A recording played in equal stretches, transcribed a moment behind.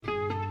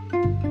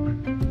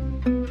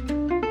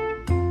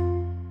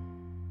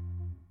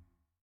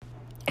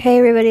Hey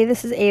everybody,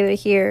 this is Ava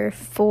here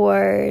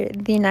for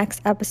the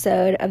next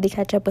episode of the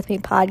Catch Up With Me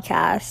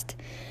podcast.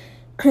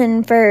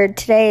 And for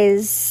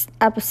today's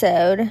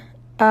episode,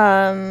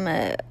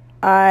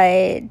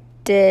 I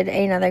did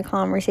another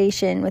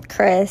conversation with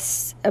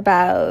Chris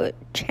about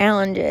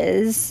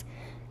challenges.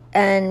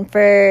 And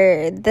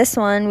for this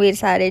one, we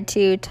decided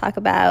to talk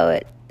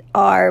about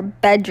our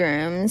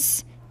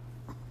bedrooms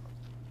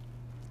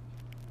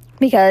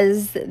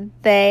because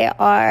they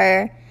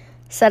are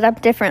set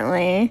up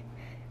differently.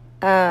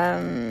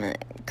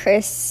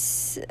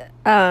 Chris,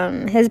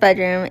 his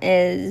bedroom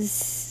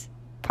is,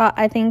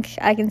 I think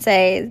I can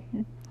say,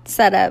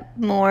 set up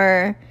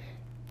more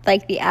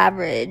like the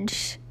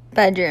average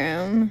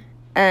bedroom,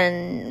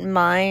 and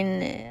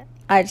mine,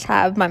 I just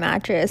have my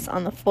mattress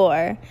on the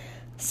floor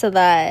so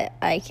that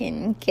I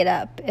can get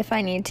up if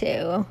I need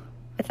to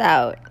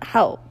without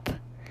help,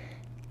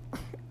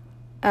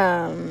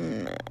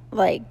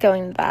 like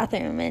going to the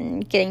bathroom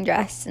and getting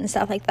dressed and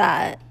stuff like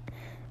that.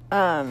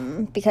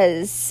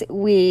 Because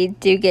we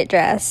do get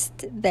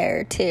dressed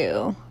there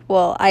too.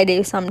 Well, I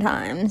do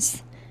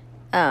sometimes.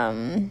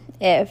 I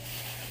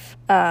guess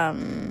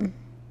I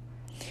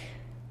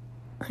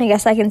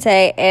can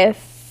say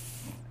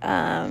if,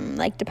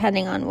 like,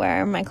 depending on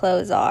where my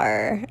clothes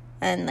are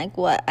and, like,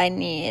 what I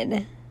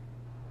need,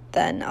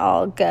 then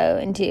I'll go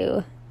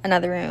into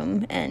another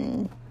room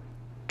and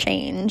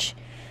change.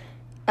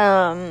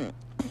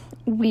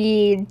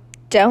 We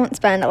don't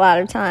spend a lot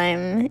of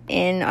time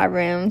in our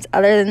rooms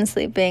other than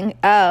sleeping.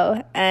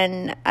 Oh,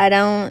 and I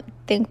don't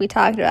think we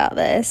talked about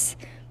this,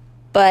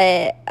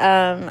 but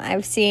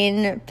I've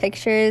seen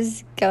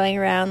pictures going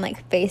around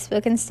like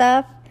Facebook and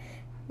stuff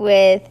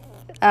with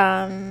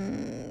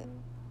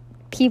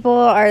people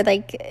are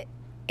like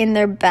in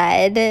their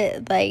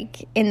bed,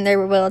 like in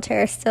their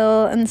wheelchair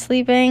still and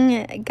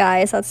sleeping.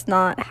 Guys, that's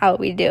not how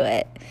we do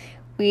it.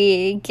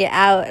 We get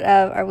out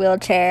of our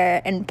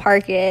wheelchair and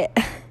park it.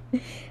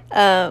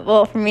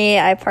 Well, for me,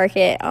 I park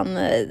it on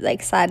the,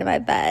 like, side of my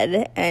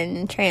bed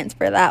and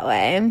transfer that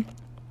way.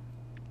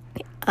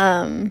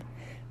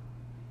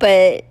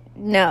 But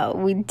no,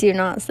 we do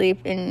not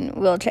sleep in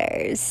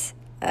wheelchairs.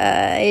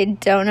 I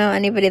don't know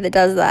anybody that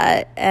does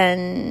that,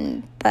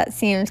 and that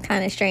seems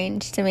kind of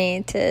strange to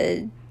me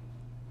to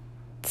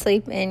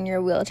sleep in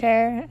your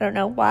wheelchair. I don't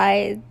know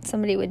why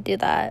somebody would do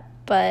that,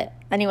 but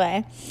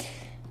anyway.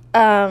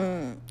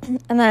 And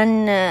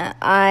then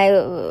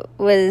I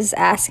was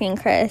asking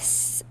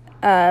Chris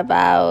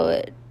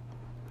about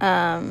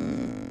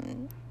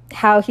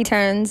how he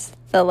turns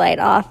the light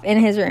off in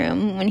his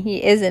room when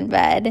he is in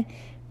bed,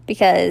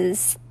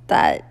 because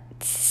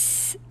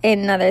that's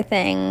another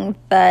thing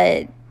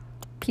that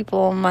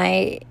people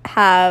might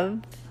have,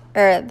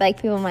 or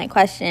like people might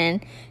question,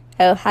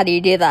 oh, how do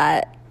you do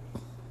that?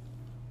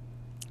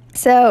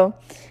 So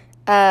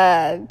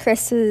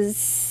Chris was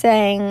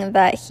saying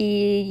that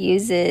he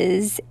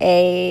uses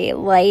a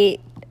light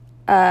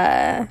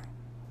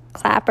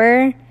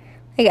clapper.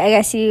 I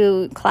guess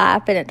you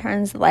clap and it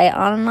turns the light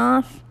on and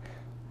off.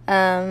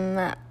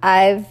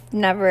 I've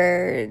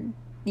never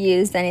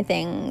used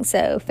anything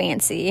so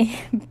fancy,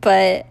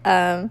 but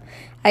I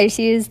just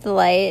use the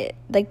light,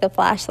 like the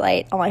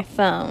flashlight on my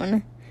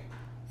phone,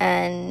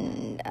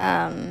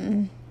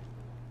 and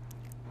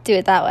do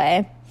it that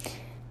way.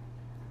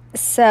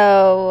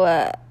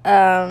 So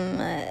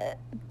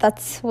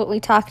that's what we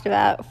talked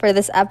about for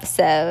this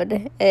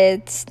episode.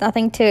 It's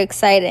nothing too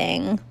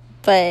exciting,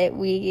 but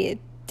we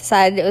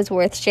decided it was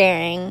worth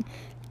sharing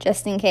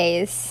just in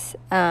case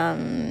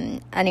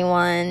anyone,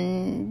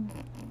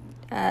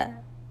 I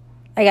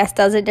guess,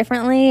 does it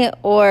differently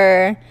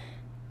or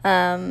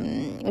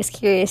was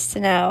curious to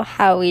know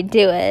how we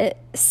do it.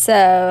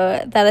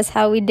 So that is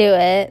how we do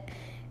it,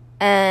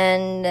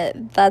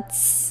 and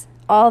that's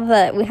all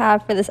that we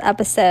have for this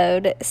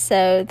episode.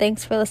 So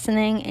thanks for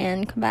listening,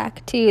 and come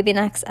back to the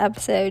next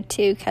episode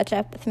to catch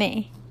up with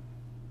me.